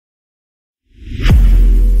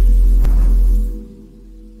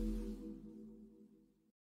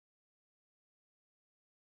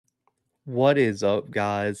What is up,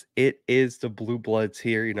 guys? It is the Blue Bloods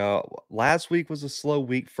here. Last week was a slow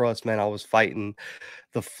week for us, man. I was fighting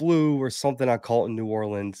the flu or something I caught in New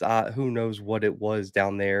Orleans. Who knows what it was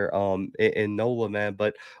down there in NOLA, man.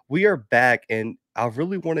 But we are back, and I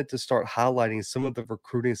really wanted to start highlighting some of the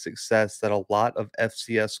recruiting success that a lot of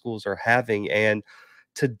FCS schools are having. And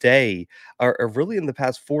today, or really in the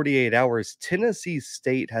past 48 hours, Tennessee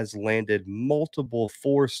State has landed multiple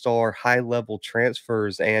four-star high-level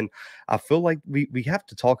transfers. And I feel like we have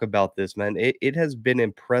to talk about this, man. It has been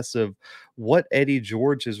impressive what Eddie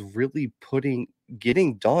George is really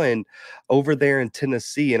getting done over there in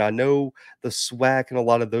Tennessee. And I know the SWAC and a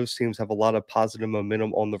lot of those teams have a lot of positive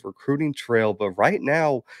momentum on the recruiting trail, but right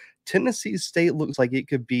now, Tennessee State looks like it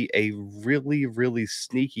could be a really, really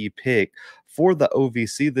sneaky pick for the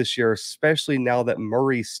OVC this year, especially now that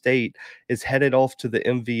Murray State is headed off to the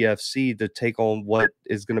MVFC to take on what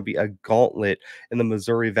is going to be a gauntlet in the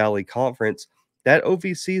Missouri Valley Conference. That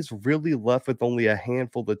OVC is really left with only a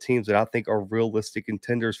handful of teams that I think are realistic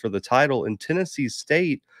contenders for the title. And Tennessee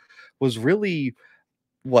State was really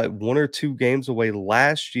one or two games away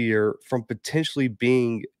last year from potentially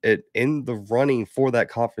being in the running for that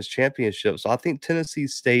conference championship. So I think Tennessee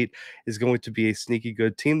State is going to be a sneaky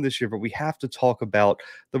good team this year, but we have to talk about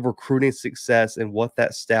the recruiting success and what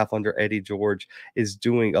that staff under Eddie George is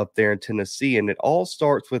doing up there in Tennessee. And it all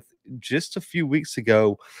starts with just a few weeks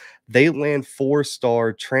ago, they land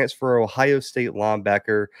four-star transfer Ohio State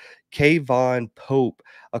linebacker Kayvon Pope,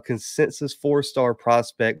 a consensus four-star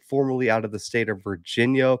prospect formerly out of the state of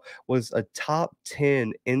Virginia, was a top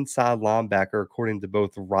 10 inside linebacker according to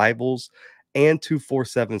both Rivals and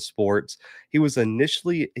 247 Sports.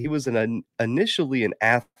 Initially an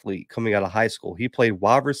athlete coming out of high school. He played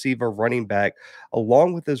wide receiver, running back,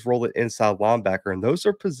 along with his role at inside linebacker, and those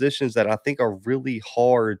are positions that I think are really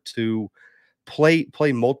hard to play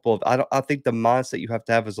multiple of. I think the mindset you have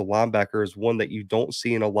to have as a linebacker is one that you don't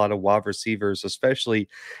see in a lot of wide receivers, especially,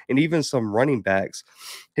 and even some running backs.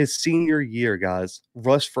 His senior year, guys,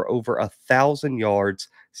 rushed for over 1,000 yards,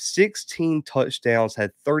 16 touchdowns,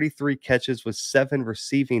 had 33 catches with 7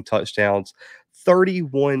 receiving touchdowns,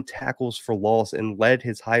 31 tackles for loss, and led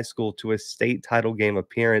his high school to a state title game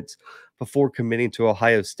appearance before committing to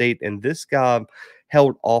Ohio State. And this guy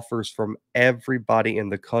held offers from everybody in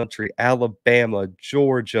the country: Alabama,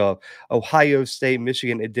 Georgia, Ohio State,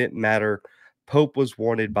 Michigan. It didn't matter. Pope was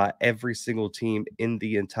wanted by every single team in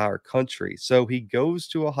the entire country. So he goes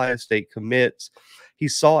to Ohio State, commits. He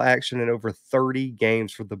saw action in over 30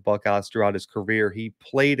 games for the Buckeyes throughout his career. He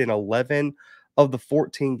played in 11 of the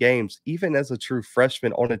 14 games, even as a true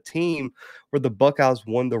freshman, on a team where the Buckeyes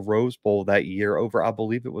won the Rose Bowl that year over, I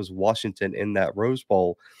believe it was Washington in that Rose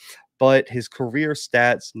Bowl. But his career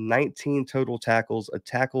stats: 19 total tackles, a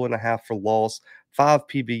tackle and a half for loss, 5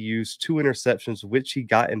 PBUs, 2 interceptions, which he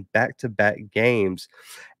got in back to back games.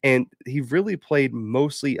 And he really played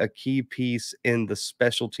mostly a key piece in the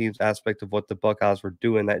special teams aspect of what the Buckeyes were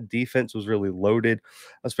doing. That defense was really loaded,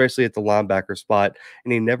 especially at the linebacker spot.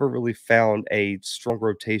 And he never really found a strong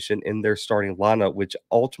rotation in their starting lineup, which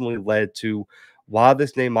ultimately led to why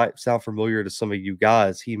this name might sound familiar to some of you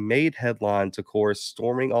guys. He made headlines, of course,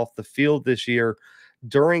 storming off the field this year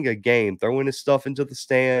during a game, throwing his stuff into the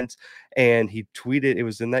stands. And he tweeted, it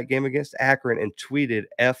was in that game against Akron, and tweeted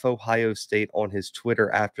F Ohio State on his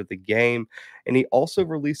Twitter after the game. And he also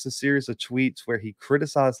released a series of tweets where he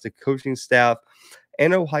criticized the coaching staff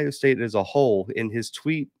and Ohio State as a whole. In his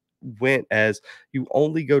tweet went as, "You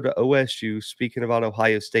only go to OSU," speaking about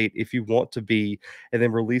Ohio State, "if you want to be," and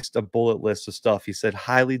then released a bullet list of stuff. He said,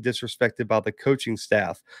 "Highly disrespected by the coaching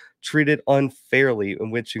staff, treated unfairly,"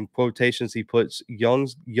 in which in quotations he puts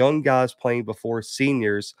young guys playing before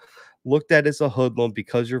seniors, "looked at as a hoodlum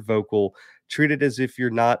because you're vocal, treated as if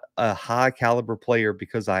you're not a high caliber player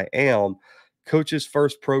because I am. Coach's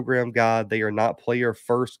first program guide. They are not player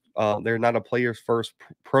first. They're not a player's first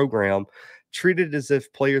program. Treated as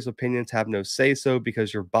if players' opinions have no say so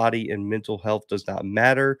because your body and mental health does not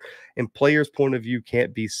matter, and players' point of view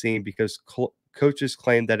can't be seen because coaches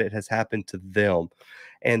claim that it has happened to them."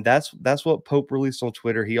 And that's what Pope released on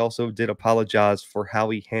Twitter. He also did apologize for how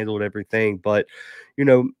he handled everything, but you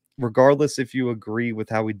know, regardless if you agree with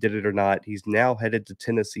how he did it or not, he's now headed to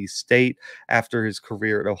Tennessee State after his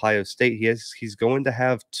career at Ohio State. He's going to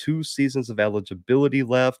have 2 seasons of eligibility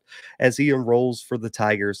left as he enrolls for the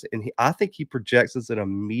Tigers, and I think he projects as an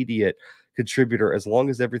immediate contributor as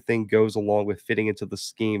long as everything goes along with fitting into the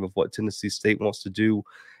scheme of what Tennessee State wants to do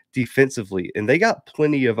defensively. And they got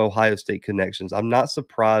plenty of Ohio State connections. I'm not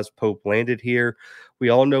surprised Pope landed here. We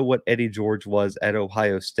all know what Eddie George was at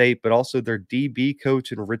Ohio State, but also their DB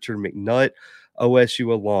coach and Richard McNutt,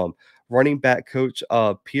 OSU alum. running back coach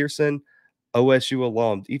Pearson, OSU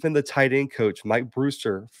alum. Even the tight end coach, Mike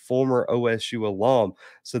Brewster, former OSU alum.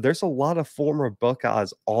 So there's a lot of former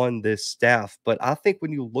Buckeyes on this staff. But I think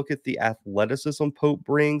when you look at the athleticism Pope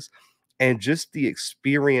brings and just the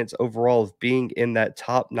experience overall of being in that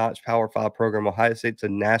top-notch Power 5 program, Ohio State's a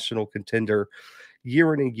national contender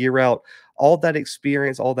year in and year out. All that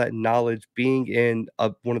experience, all that knowledge, being in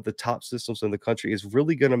one of the top systems in the country is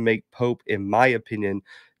really going to make Pope, in my opinion,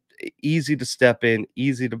 easy to step in,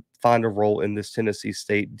 easy to find a role in this Tennessee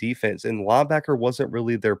State defense. And linebacker wasn't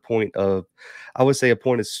really their point of, I would say, a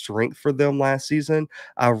point of strength for them last season.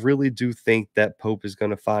 I really do think that Pope is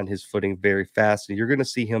going to find his footing very fast, and you're going to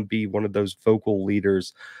see him be one of those vocal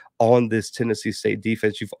leaders on this Tennessee State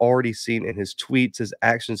defense. You've already seen in his tweets, his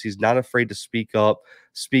actions, he's not afraid to speak up,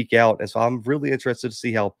 speak out. And so I'm really interested to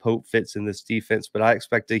see how Pope fits in this defense, but I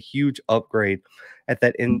expect a huge upgrade at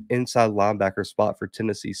that inside linebacker spot for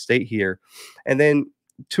Tennessee State here. And then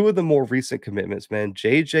two of the more recent commitments, man,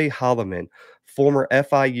 JJ Holloman, former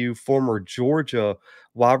FIU, former Georgia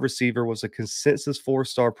wide receiver, was a consensus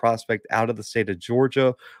four-star prospect out of the state of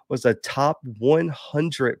Georgia, was a top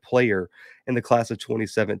 100 player in the class of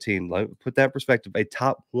 2017. Let me put that in perspective. A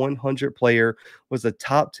top 100 player, was a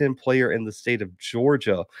top 10 player in the state of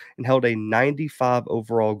Georgia, and held a 95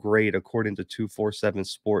 overall grade according to 247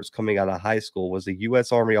 Sports coming out of high school, was a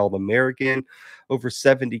U.S. Army All-American, over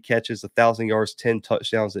 70 catches, 1,000 yards, 10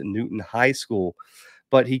 touchdowns at Newton High School.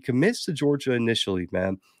 But he commits to Georgia initially,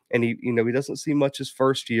 man. And he doesn't see much his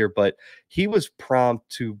first year, but he was primed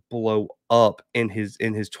to blow up in his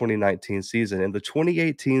 2019 season. In the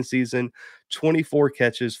 2018 season, 24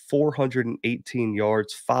 catches, 418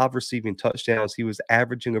 yards, 5 receiving touchdowns. He was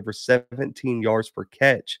averaging over 17 yards per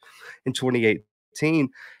catch in 2018.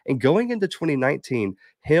 And going into 2019,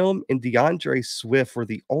 him and DeAndre Swift were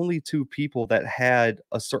the only two people that had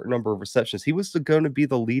a certain number of receptions. He was going to be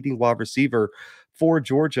the leading wide receiver for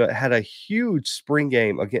Georgia, had a huge spring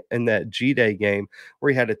game again in that G-Day game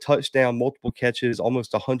where he had a touchdown, multiple catches,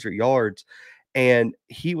 almost 100 yards, and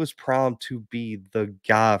he was primed to be the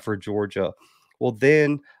guy for Georgia. Well,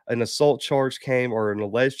 then an assault charge came, or an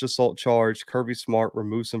alleged assault charge. Kirby Smart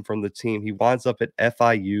removes him from the team. He winds up at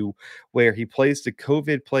FIU, where he plays the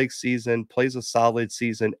COVID plague season, plays a solid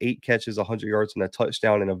season, 8 catches, 100 yards, and a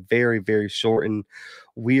touchdown in a very, very shortened,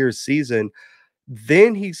 weird season.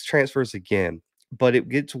 Then he transfers again, but it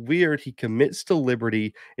gets weird. He commits to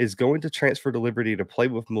Liberty, is going to transfer to Liberty to play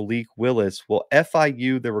with Malik Willis. Well,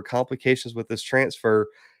 FIU, there were complications with this transfer.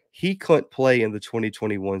 He couldn't play in the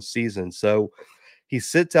 2021 season. So he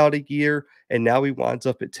sits out a year, and now he winds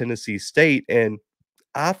up at Tennessee State. And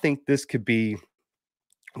I think this could be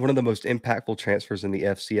one of the most impactful transfers in the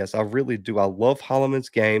FCS. I really do. I love Holloman's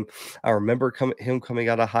game. I remember him coming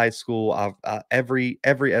out of high school. Every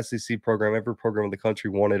SEC program, every program in the country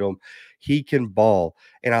wanted him. He can ball,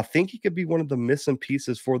 and I think he could be one of the missing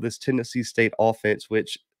pieces for this Tennessee State offense,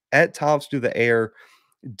 which at times through the air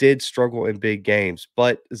did struggle in big games.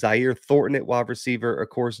 But Zaire Thornton at wide receiver, of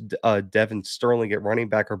course, Devin Sterling at running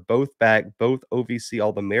back are both back, both OVC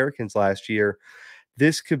All-Americans last year.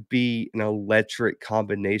 This could be an electric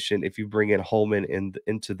combination if you bring in Holman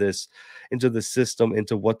into the system,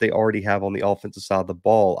 into what they already have on the offensive side of the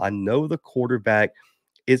ball. I know the quarterback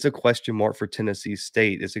is a question mark for Tennessee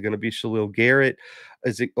State. Is it going to be Shalil Garrett?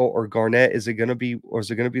 Is it or Garnett? Is it going to be, or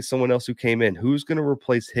is it going to be someone else who came in? Who's going to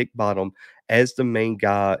replace Hickbottom as the main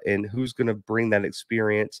guy, and who's going to bring that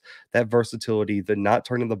experience, that versatility, the not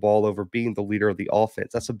turning the ball over, being the leader of the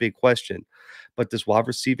offense? That's a big question. But this wide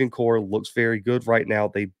receiving core looks very good right now.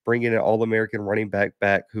 They bring in an All-American running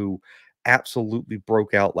back who absolutely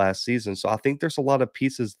broke out last season. So I think there's a lot of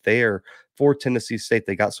pieces there for Tennessee State.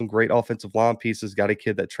 They got some great offensive line pieces, got a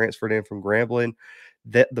kid that transferred in from Grambling.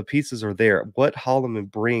 That the pieces are there. What Holloman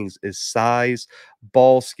brings is size,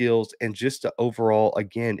 ball skills, and just the overall,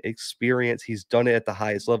 again, experience. He's done it at the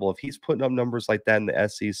highest level. If he's putting up numbers like that in the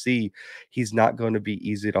SEC, he's not going to be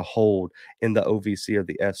easy to hold in the OVC or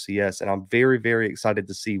the FCS. And I'm very, very excited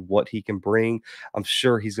to see what he can bring. I'm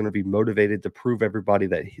sure he's going to be motivated to prove everybody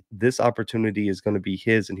that this opportunity is going to be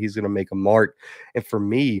his, and he's going to make a mark. And for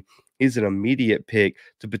me, he's an immediate pick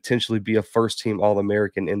to potentially be a first-team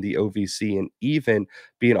All-American in the OVC and even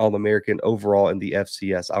be an All-American overall in the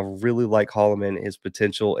FCS. I really like Holloman and his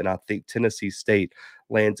potential, and I think Tennessee State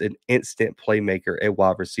lands an instant playmaker at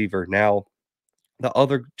wide receiver. Now, the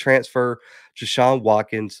other transfer, Jashon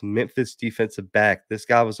Watkins, Memphis defensive back. This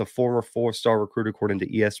guy was a former 4-star recruit, according to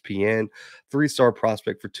ESPN, 3-star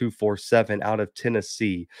prospect for 247 out of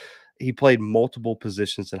Tennessee. He played multiple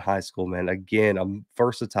positions in high school, man. Again, a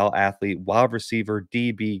versatile athlete, wide receiver,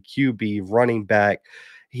 DB, QB, running back.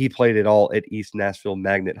 He played it all at East Nashville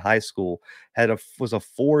Magnet High School, was a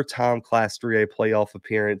four-time Class 3A playoff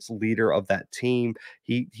appearance leader of that team.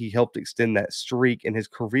 He helped extend that streak, and his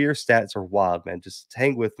career stats are wild, man. Just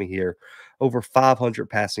hang with me here. Over 500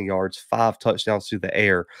 passing yards, 5 touchdowns through the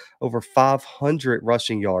air, over 500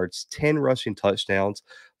 rushing yards, 10 rushing touchdowns,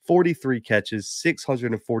 43 catches,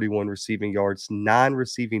 641 receiving yards, 9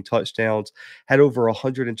 receiving touchdowns, had over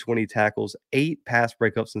 120 tackles, 8 pass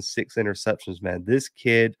breakups, and 6 interceptions, man. This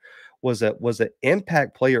kid was an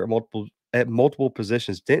impact player at multiple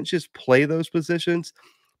positions. Didn't just play those positions,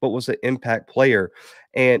 but was an impact player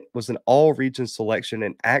and was an all-region selection,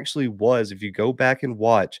 and actually was, if you go back and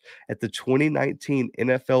watch, at the 2019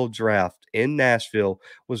 NFL Draft in Nashville,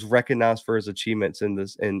 was recognized for his achievements in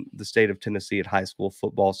the state of Tennessee at high school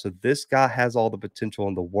football. So this guy has all the potential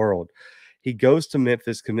in the world. He goes to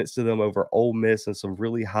Memphis, commits to them over Ole Miss and some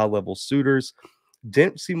really high-level suitors.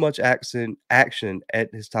 Didn't see much action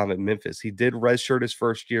at his time at Memphis. He did redshirt his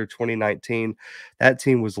first year, 2019. That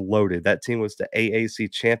team was loaded. That team was the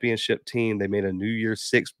AAC championship team. They made a New Year's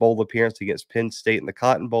Six bowl appearance against Penn State in the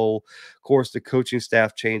Cotton Bowl. Of course, the coaching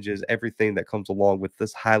staff changes, everything that comes along with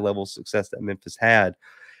this high level success that Memphis had.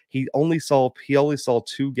 He only saw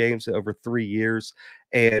 2 games in over 3 years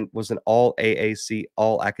and was an all AAC,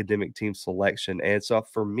 all academic team selection. And so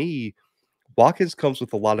for me, Watkins comes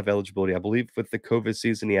with a lot of eligibility. I believe with the COVID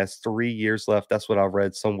season, he has 3 years left. That's what I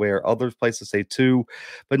read somewhere. Other places say 2,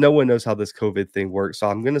 but no one knows how this COVID thing works. So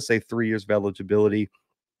I'm going to say 3 years of eligibility.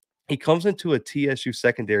 He comes into a TSU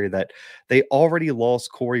secondary that they already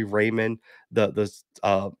lost Corey Raymond, the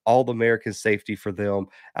All-American safety for them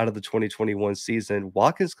out of the 2021 season.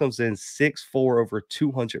 Watkins comes in 6'4", over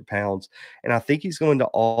 200 pounds, and I think he's going to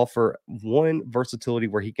offer one versatility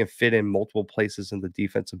where he can fit in multiple places in the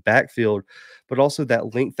defensive backfield, but also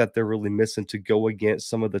that length that they're really missing to go against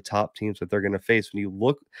some of the top teams that they're going to face. When you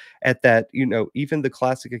look at that, even the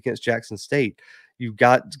classic against Jackson State, you've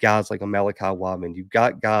got guys like a Malachi Wyman. You've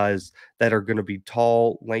got guys that are going to be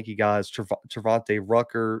tall, lanky guys, Trevante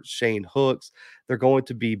Rucker, Shane Hooks. They're going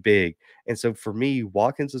to be big. And so for me,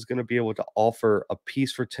 Watkins is going to be able to offer a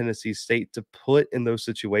piece for Tennessee State to put in those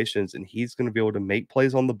situations, and he's going to be able to make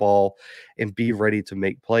plays on the ball and be ready to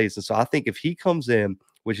make plays. And so I think if he comes in,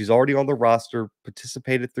 which he's already on the roster,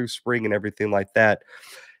 participated through spring and everything like that,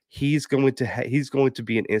 he's going to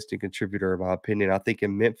be an instant contributor, in my opinion. I think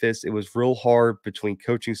in Memphis, it was real hard between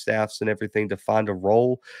coaching staffs and everything to find a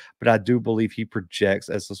role, but I do believe he projects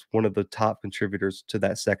as one of the top contributors to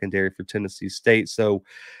that secondary for Tennessee State. So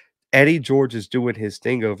Eddie George is doing his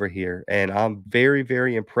thing over here, and I'm very,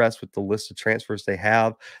 very impressed with the list of transfers they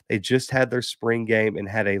have. They just had their spring game and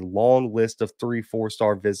had a long list of 3,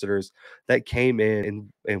 4-star visitors that came in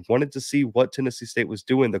and wanted to see what Tennessee State was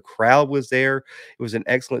doing. The crowd was there. It was an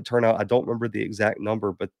excellent turnout. I don't remember the exact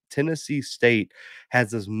number, but Tennessee State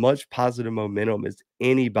has as much positive momentum as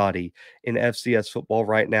anybody in FCS football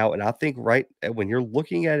right now. And I think when you're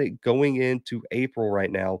looking at it going into April right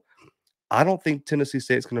now, I don't think Tennessee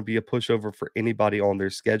State's gonna be a pushover for anybody on their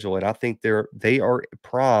schedule, and I think they are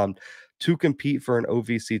primed to compete for an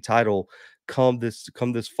OVC title come this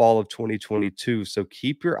fall of 2022. So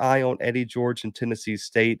keep your eye on Eddie George and Tennessee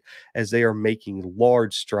State as they are making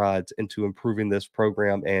large strides into improving this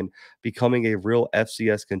program and becoming a real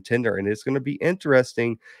FCS contender. And it's gonna be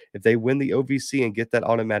interesting if they win the OVC and get that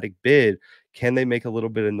automatic bid. Can they make a little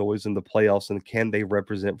bit of noise in the playoffs, and can they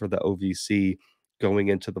represent for the OVC going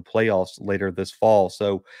into the playoffs later this fall?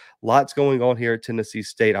 So lots going on here at Tennessee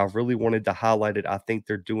State. I really wanted to highlight it. I think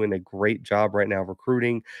they're doing a great job right now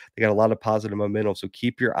recruiting. They got a lot of positive momentum. So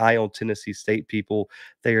keep your eye on Tennessee State, people.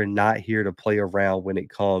 They are not here to play around when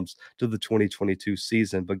it comes to the 2022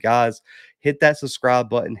 season. But guys, hit that subscribe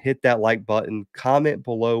button, hit that like button, comment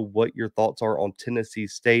below what your thoughts are on Tennessee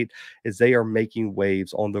State as they are making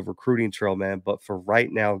waves on the recruiting trail, man. But for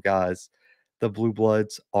right now, guys, the Blue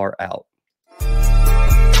Bloods are out.